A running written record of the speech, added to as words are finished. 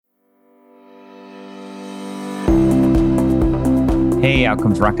Hey,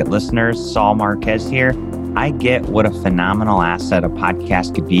 Outcomes Rocket listeners, Saul Marquez here. I get what a phenomenal asset a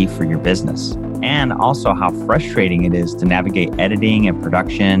podcast could be for your business, and also how frustrating it is to navigate editing and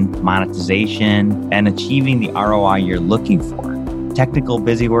production, monetization, and achieving the ROI you're looking for. Technical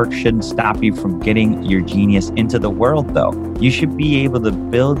busy work shouldn't stop you from getting your genius into the world, though. You should be able to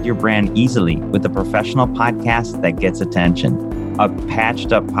build your brand easily with a professional podcast that gets attention. A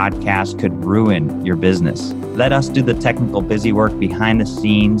patched up podcast could ruin your business. Let us do the technical busy work behind the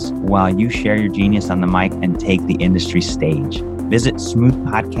scenes while you share your genius on the mic and take the industry stage. Visit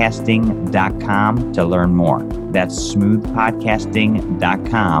smoothpodcasting.com to learn more. That's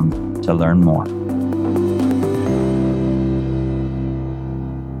smoothpodcasting.com to learn more.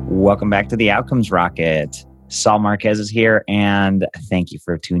 Welcome back to the Outcomes Rocket. Saul Marquez is here, and thank you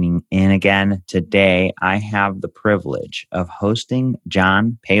for tuning in again. Today, I have the privilege of hosting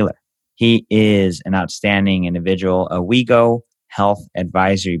John Paler. He is an outstanding individual, a WeGo Health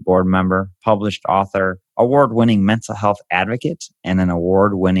Advisory Board member, published author, award-winning mental health advocate, and an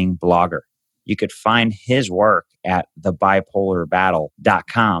award-winning blogger. You could find his work at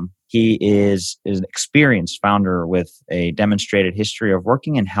thebipolarbattle.com. He is an experienced founder with a demonstrated history of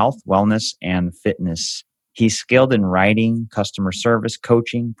working in health, wellness, and fitness. He's skilled in writing, customer service,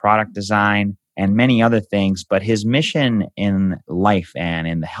 coaching, product design, and many other things. But his mission in life and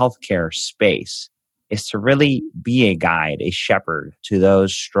in the healthcare space is to really be a guide, a shepherd to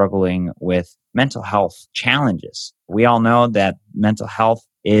those struggling with mental health challenges. We all know that mental health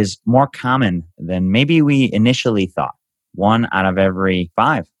is more common than maybe we initially thought. 1 out of every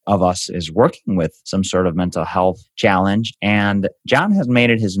 5 of us is working with some sort of mental health challenge, and John has made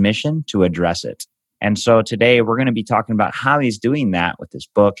it his mission to address it. And so today we're going to be talking about how he's doing that with his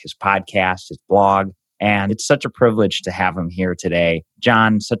book, his podcast, his blog. And it's such a privilege to have him here today.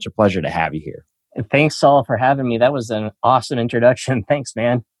 John, such a pleasure to have you here. Thanks, Saul, for having me. That was an awesome introduction. Thanks,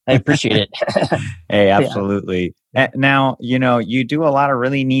 man. I appreciate it. Hey, absolutely. Yeah. Now, you do a lot of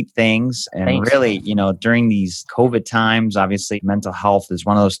really neat things. And Thanks. Really, during these COVID times, obviously mental health is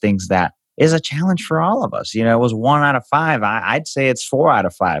one of those things that is a challenge for all of us. It was 1 out of 5. I'd say it's 4 out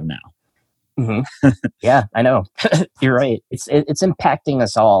of 5 now. Mm-hmm. Yeah, I know. You're right. It's impacting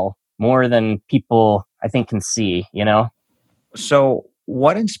us all more than people, I think, can see, So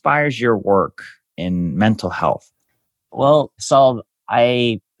what inspires your work in mental health? Well, Saul,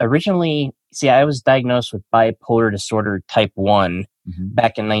 I was diagnosed with bipolar disorder type 1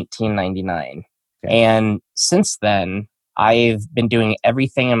 back in 1999. Okay. And since then, I've been doing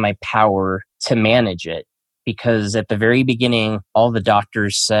everything in my power to manage it. Because at the very beginning, all the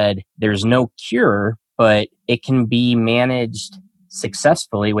doctors said there's no cure, but it can be managed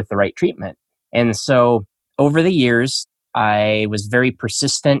successfully with the right treatment. And so over the years, I was very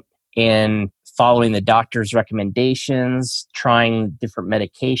persistent in following the doctor's recommendations, trying different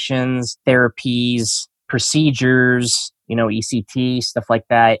medications, therapies, procedures, ECT, stuff like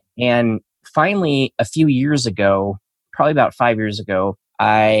that. And finally, a few years ago, probably about 5 years ago,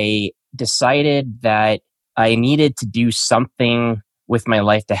 I decided that I needed to do something with my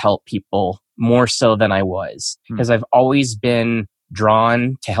life to help people more so than I was. Because I've always been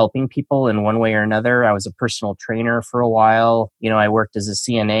drawn to helping people in one way or another. I was a personal trainer for a while. I worked as a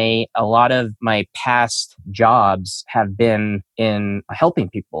CNA. A lot of my past jobs have been in helping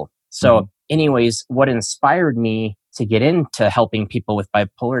people. So anyways, what inspired me to get into helping people with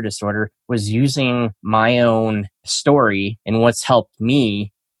bipolar disorder was using my own story and what's helped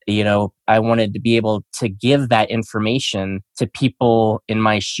me. I wanted to be able to give that information to people in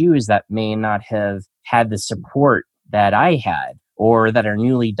my shoes that may not have had the support that I had or that are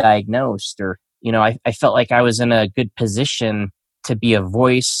newly diagnosed. Or, I felt like I was in a good position to be a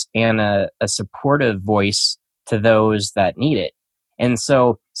voice and a supportive voice to those that need it. And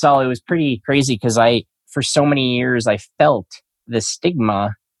so, Saul, it was pretty crazy because for so many years, I felt the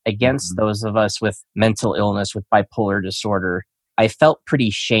stigma against those of us with mental illness, with bipolar disorder. I felt pretty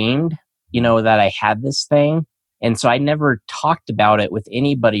shamed, that I had this thing. And so I never talked about it with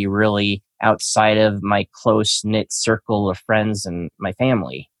anybody really outside of my close-knit circle of friends and my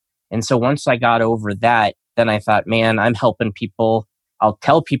family. And so once I got over that, then I thought, man, I'm helping people. I'll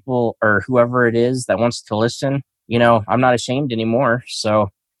tell people or whoever it is that wants to listen, I'm not ashamed anymore. So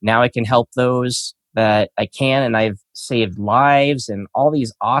now I can help those that I can. And I've saved lives and all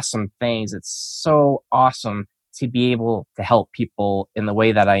these awesome things. It's so awesome to be able to help people in the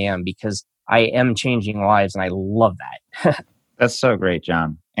way that I am, because I am changing lives and I love that. That's so great,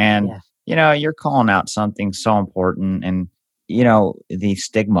 John. And, you're calling out something so important. And, the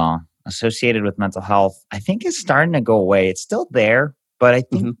stigma associated with mental health, I think is starting to go away. It's still there, but I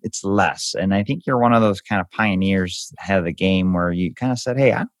think it's less. And I think you're one of those kind of pioneers ahead of the game where you kind of said,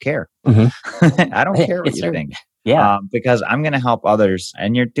 hey, I don't care. I don't care what you think. Yeah. Because I'm going to help others.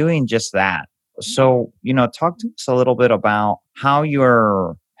 And you're doing just that. So, talk to us a little bit about how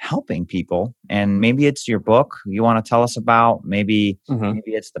you're helping people. And maybe it's your book you want to tell us about. Maybe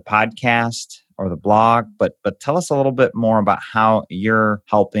it's the podcast or the blog, but tell us a little bit more about how you're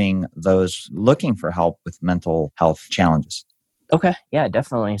helping those looking for help with mental health challenges. Okay. Yeah,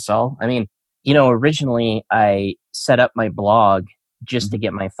 definitely, Saul. I mean, originally I set up my blog just to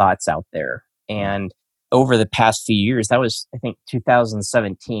get my thoughts out there. And over the past few years, that was, I think,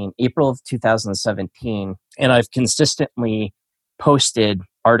 2017, April of 2017. And I've consistently posted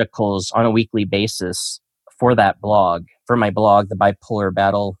articles on a weekly basis for that blog, for my blog,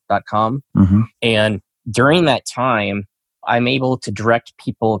 thebipolarbattle.com. And during that time, I'm able to direct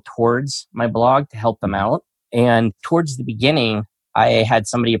people towards my blog to help them out. And towards the beginning, I had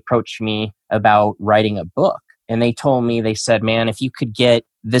somebody approach me about writing a book. And they said, man, if you could get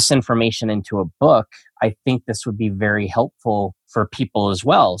this information into a book, I think this would be very helpful for people as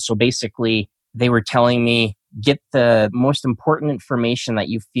well. So basically, they were telling me, get the most important information that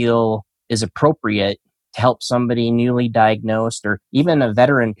you feel is appropriate to help somebody newly diagnosed or even a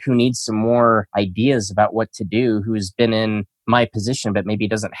veteran who needs some more ideas about what to do, who's been in my position but maybe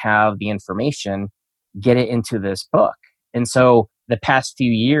doesn't have the information, get it into this book. And so the past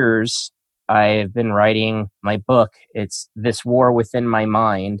few years, I've been writing my book. It's This War Within My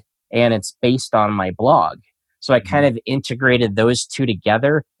Mind, and it's based on my blog. So I kind of integrated those two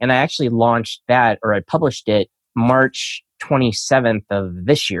together, and I actually launched that, or I published it March 27th of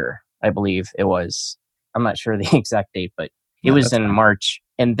this year, I believe it was. I'm not sure the exact date, but it was in March.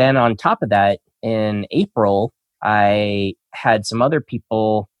 And then on top of that, in April, I had some other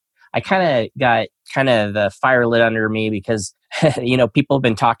people. I kind of got the fire lit under me because, people have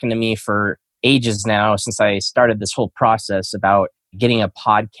been talking to me for ages now since I started this whole process about getting a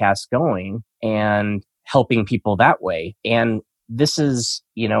podcast going and helping people that way. And this is,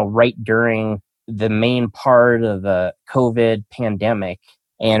 right during the main part of the COVID pandemic,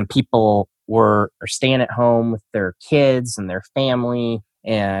 and people are staying at home with their kids and their family,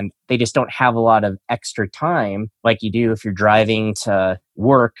 and they just don't have a lot of extra time like you do if you're driving to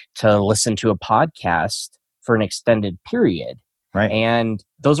work to listen to a podcast for an extended period. Right. And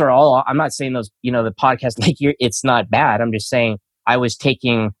those are all, I'm not saying those, the podcast, it's not bad. I'm just saying I was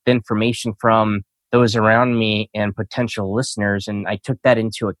taking the information from those around me and potential listeners, and I took that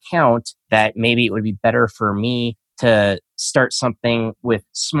into account that maybe it would be better for me to start something with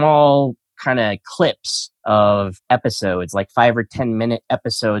small kind of clips of episodes, like 5 or 10 minute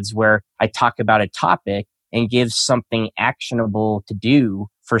episodes where I talk about a topic and give something actionable to do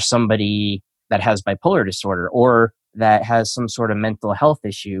for somebody that has bipolar disorder or that has some sort of mental health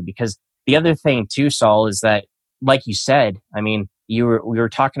issue. Because the other thing too, Saul, is that, like you said, I mean, we were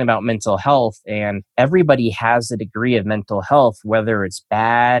talking about mental health, and everybody has a degree of mental health, whether it's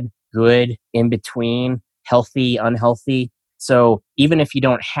bad, good, in between, healthy, unhealthy. So even if you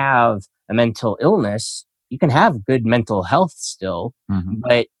don't have a mental illness, you can have good mental health still,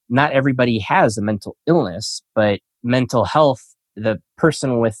 but not everybody has a mental illness. But mental health, the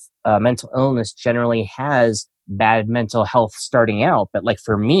person with a mental illness generally has bad mental health starting out. But like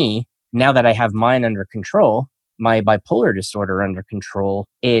for me, now that I have mine under control, my bipolar disorder under control,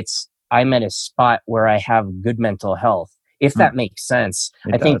 I'm at a spot where I have good mental health, if that makes sense.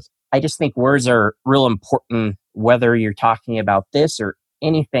 I just think words are real important, whether you're talking about this or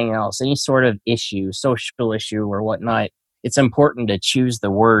anything else, any sort of issue, social issue or whatnot. It's important to choose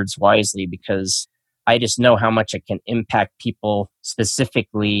the words wisely, because I just know how much it can impact people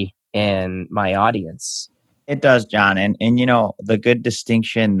specifically in my audience. It does, John. And the good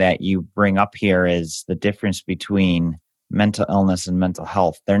distinction that you bring up here is the difference between mental illness and mental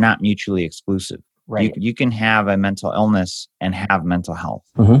health. They're not mutually exclusive. Right. You can have a mental illness and have mental health.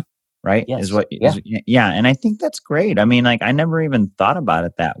 Right? Yes. Yeah. And I think that's great. I mean, I never even thought about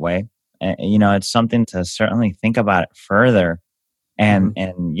it that way. It's something to certainly think about it further. And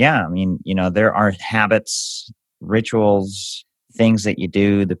yeah, I mean, there are habits, rituals, things that you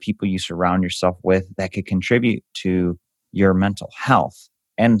do, the people you surround yourself with that could contribute to your mental health.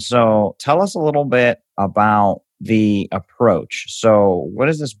 And so tell us a little bit about the approach. So what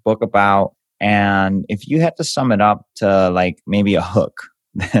is this book about? And if you had to sum it up to maybe a hook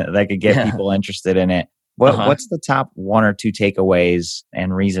that could get people interested in it, what's the top 1 or 2 takeaways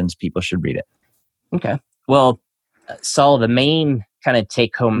and reasons people should read it? Okay. Well, Saul, the main kind of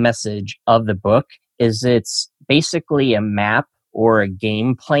take-home message of the book is it's basically a map or a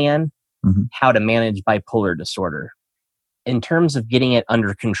game plan how to manage bipolar disorder. in terms of getting it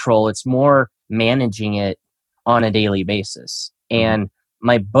under control, it's more managing it on a daily basis. And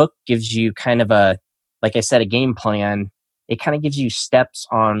my book gives you kind of like I said, a game plan. It kind of gives you steps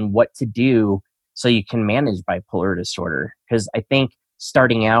on what to do so you can manage bipolar disorder. Because I think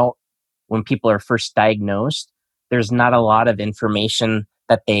starting out, when people are first diagnosed, there's not a lot of information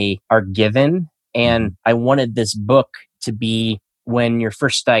that they are given. And I wanted this book to be, when you're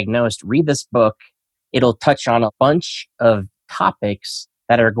first diagnosed, read this book. It'll touch on a bunch of topics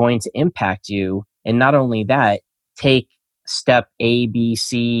that are going to impact you. And not only that, take step A, B,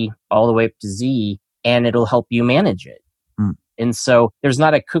 C, all the way up to Z, and it'll help you manage it. And so there's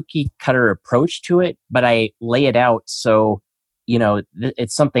not a cookie cutter approach to it, but I lay it out so,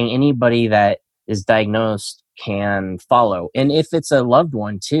 it's something anybody that is diagnosed can follow. And if it's a loved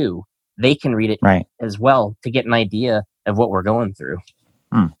one too, they can read it as well to get an idea of what we're going through.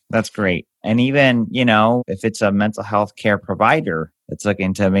 That's great. And even, if it's a mental health care provider that's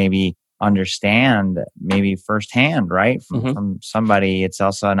looking to maybe understand maybe firsthand, right? From somebody, it's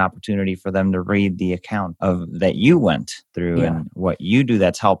also an opportunity for them to read the account of that you went through and what you do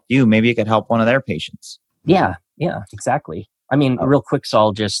that's helped you. Maybe it could help one of their patients. Yeah, exactly. I mean, real quick, so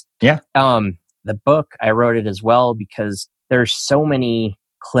I'll just, the book, I wrote it as well because there's so many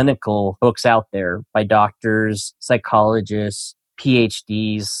clinical books out there by doctors, psychologists,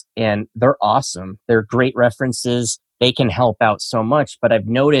 PhDs, and they're awesome. They're great references. They can help out so much, but I've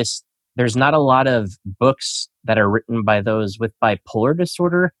noticed there's not a lot of books that are written by those with bipolar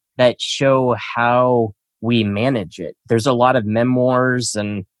disorder that show how we manage it. There's a lot of memoirs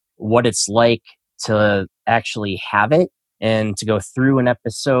and what it's like to actually have it and to go through an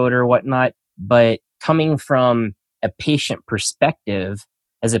episode or whatnot. But coming from a patient perspective,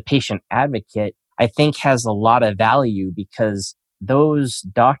 as a patient advocate, I think has a lot of value because those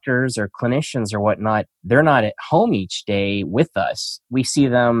doctors or clinicians or whatnot, they're not at home each day with us. We see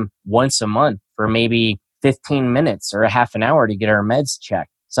them once a month for maybe 15 minutes or a half an hour to get our meds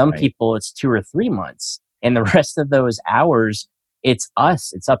checked. Some people, it's 2 or 3 months. And the rest of those hours, it's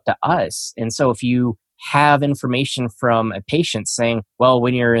us. It's up to us. And so if you have information from a patient saying, well,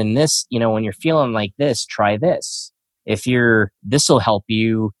 when you're in this, when you're feeling like this, try this. If this will help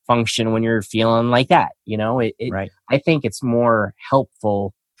you function when you're feeling like that, I think it's more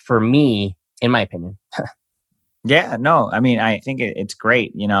helpful for me, in my opinion. Yeah, no, I mean, I think it's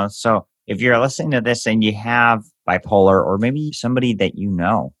great, so if you're listening to this and you have bipolar, or maybe somebody that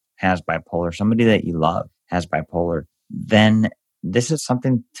has bipolar, somebody that you love has bipolar, then this is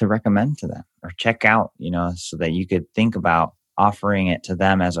something to recommend to them or check out, so that you could think about offering it to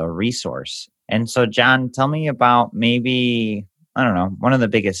them as a resource. And so, John, tell me about maybe, I don't know, one of the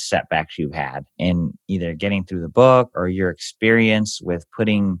biggest setbacks you've had in either getting through the book or your experience with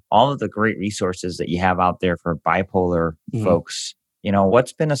putting all of the great resources that you have out there for bipolar folks.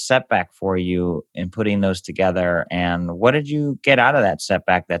 What's been a setback for you in putting those together? And what did you get out of that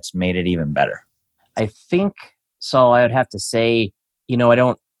setback that's made it even better? I think, so I would have to say, I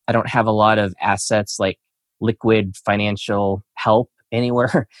don't have a lot of assets like liquid financial help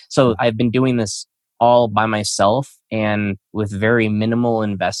anywhere. So I've been doing this all by myself and with very minimal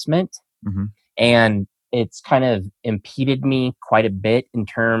investment. And it's kind of impeded me quite a bit in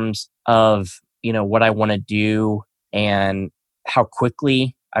terms of, what I want to do and how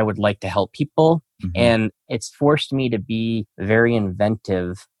quickly I would like to help people. And it's forced me to be very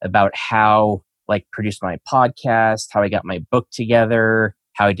inventive about how, produce my podcast, how I got my book together,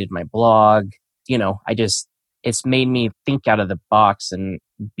 how I did my blog. It's made me think out of the box and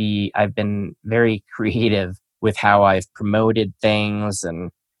I've been very creative with how I've promoted things and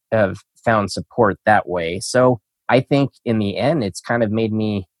have found support that way. So I think in the end, it's kind of made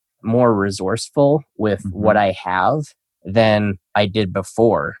me more resourceful with what I have than I did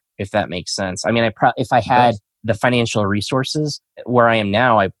before, if that makes sense. I mean, if I had the financial resources where I am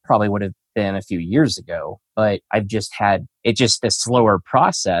now, I probably would have been a few years ago, but I've just had a slower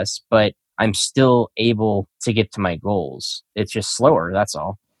process, but I'm still able to get to my goals. It's just slower. That's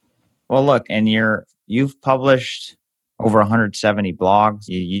all. Well, look, and you've published over 170 blogs.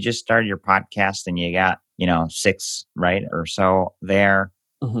 You just started your podcast and you got, 6, right, or so there.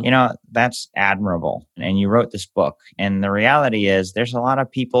 That's admirable. And you wrote this book. And the reality is there's a lot of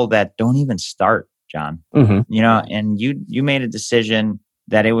people that don't even start, John. And you made a decision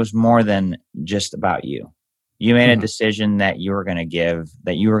that it was more than just about you. You made a decision that you were going to give,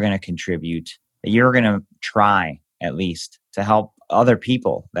 that you were going to contribute, that you were going to try at least to help other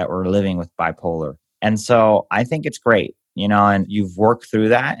people that were living with bipolar. And so I think it's great, and you've worked through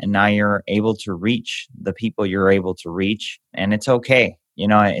that and now you're able to reach the people you're able to reach. And it's okay.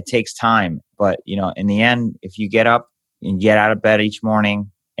 It takes time. But, in the end, if you get up and get out of bed each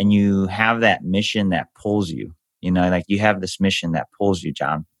morning and you have that mission that pulls you, like you have this mission that pulls you,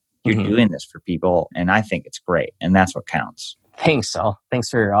 John. You're doing this for people, and I think it's great, and that's what counts. Thanks, Saul. Thanks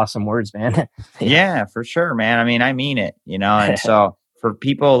for your awesome words, man. Yeah, for sure, man. I mean, I mean it, and so for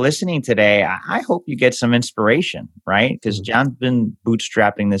people listening today, I hope you get some inspiration, right? Because John's been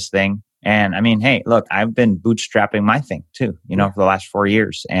bootstrapping this thing. And I mean, hey, look, I've been bootstrapping my thing too, for the last 4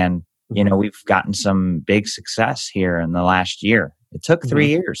 years. And, we've gotten some big success here in the last year. It took 3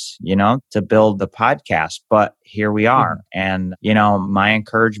 years, to build the podcast, but here we are. And, my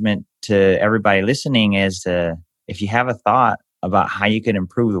encouragement to everybody listening is if you have a thought about how you can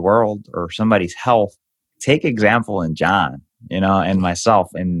improve the world or somebody's health, take example in John, and myself,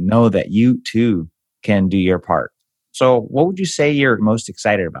 and know that you too can do your part. So what would you say you're most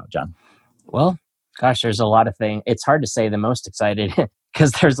excited about, John? Well, gosh, there's a lot of things. It's hard to say the most excited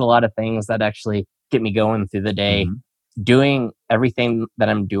because there's a lot of things that actually get me going through the day. Doing everything that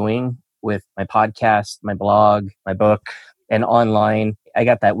I'm doing with my podcast, my blog, my book, and online. I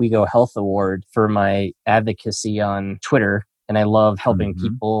got that We Go Health Award for my advocacy on Twitter, and I love helping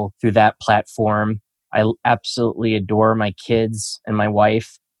people through that platform. I absolutely adore my kids and my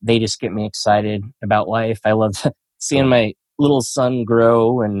wife. They just get me excited about life. I love seeing my little son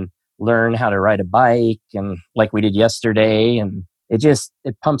grow and learn how to ride a bike, and like we did yesterday. And it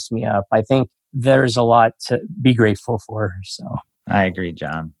pumps me up. I think there's a lot to be grateful for. So I agree,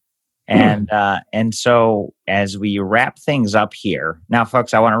 John. And so as we wrap things up here, now,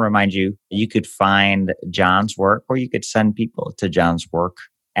 folks, I want to remind you, you could find John's work, or you could send people to John's work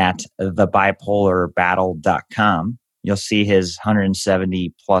at thebipolarbattle.com. You'll see his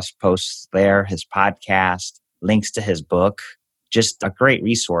 170 plus posts there, his podcast, links to his book, just a great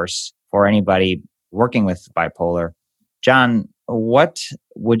resource for anybody working with bipolar. John, what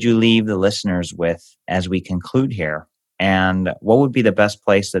would you leave the listeners with as we conclude here? And what would be the best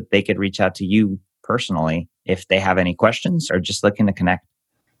place that they could reach out to you personally if they have any questions or just looking to connect?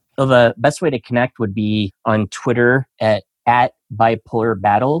 So the best way to connect would be on Twitter at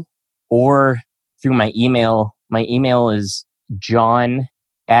bipolarbattle, or through my email. My email is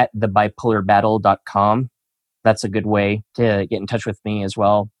john@thebipolarbattle.com. That's a good way to get in touch with me as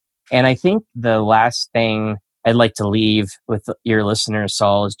well. And I think the last thing I'd like to leave with your listeners,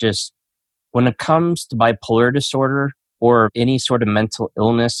 Saul, is just when it comes to bipolar disorder or any sort of mental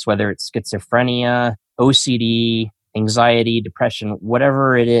illness, whether it's schizophrenia, OCD, anxiety, depression,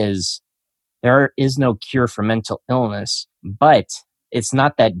 whatever it is, there is no cure for mental illness. But it's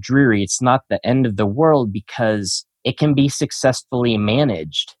not that dreary. It's not the end of the world, because it can be successfully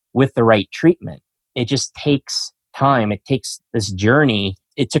managed with the right treatment. It just takes time. It takes this journey.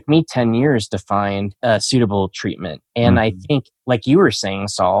 It took me 10 years to find a suitable treatment. And I think, like you were saying,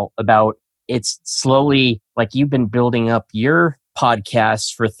 Saul, about it's slowly, like you've been building up your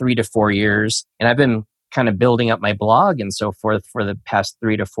podcast for 3 to 4 years, and I've been kind of building up my blog and so forth for the past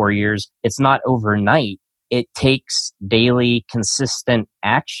 3 to 4 years. It's not overnight. It takes daily, consistent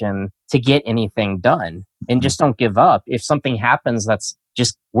action to get anything done. And just don't give up. If something happens,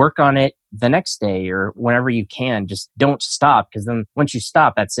 just work on it the next day or whenever you can. Just don't stop, because then once you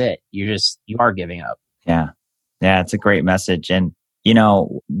stop, that's it. You are giving up. Yeah. Yeah, it's a great message. And,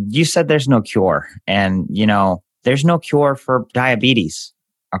 you said there's no cure. And, there's no cure for diabetes.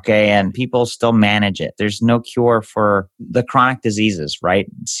 Okay. And people still manage it. There's no cure for the chronic diseases, right?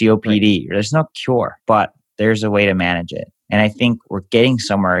 COPD. Right. There's no cure, but there's a way to manage it. And I think we're getting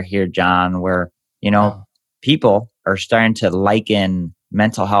somewhere here, John, where, people are starting to liken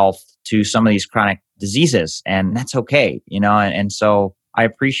mental health to some of these chronic diseases, and that's okay, and so I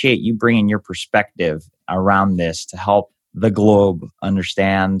appreciate you bringing your perspective around this to help the globe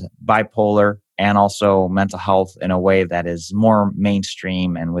understand bipolar and also mental health in a way that is more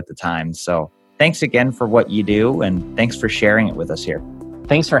mainstream and with the times. So thanks again for what you do, and thanks for sharing it with us here.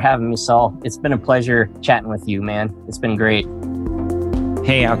 Thanks for having me, Saul. It's been a pleasure chatting with you, man. It's been great.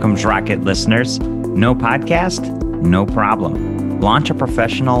 Hey, Outcomes Rocket listeners. No podcast? No problem. Launch a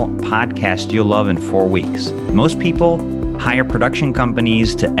professional podcast you'll love in 4 weeks. Most people hire production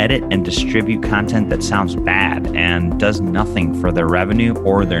companies to edit and distribute content that sounds bad and does nothing for their revenue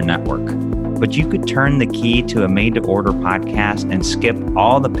or their network. But you could turn the key to a made-to-order podcast and skip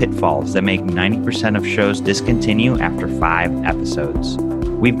all the pitfalls that make 90% of shows discontinue after 5 episodes.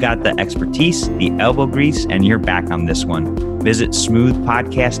 We've got the expertise, the elbow grease, and you're back on this one. Visit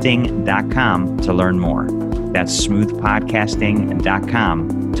smoothpodcasting.com to learn more. That's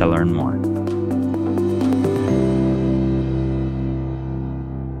smoothpodcasting.com to learn more.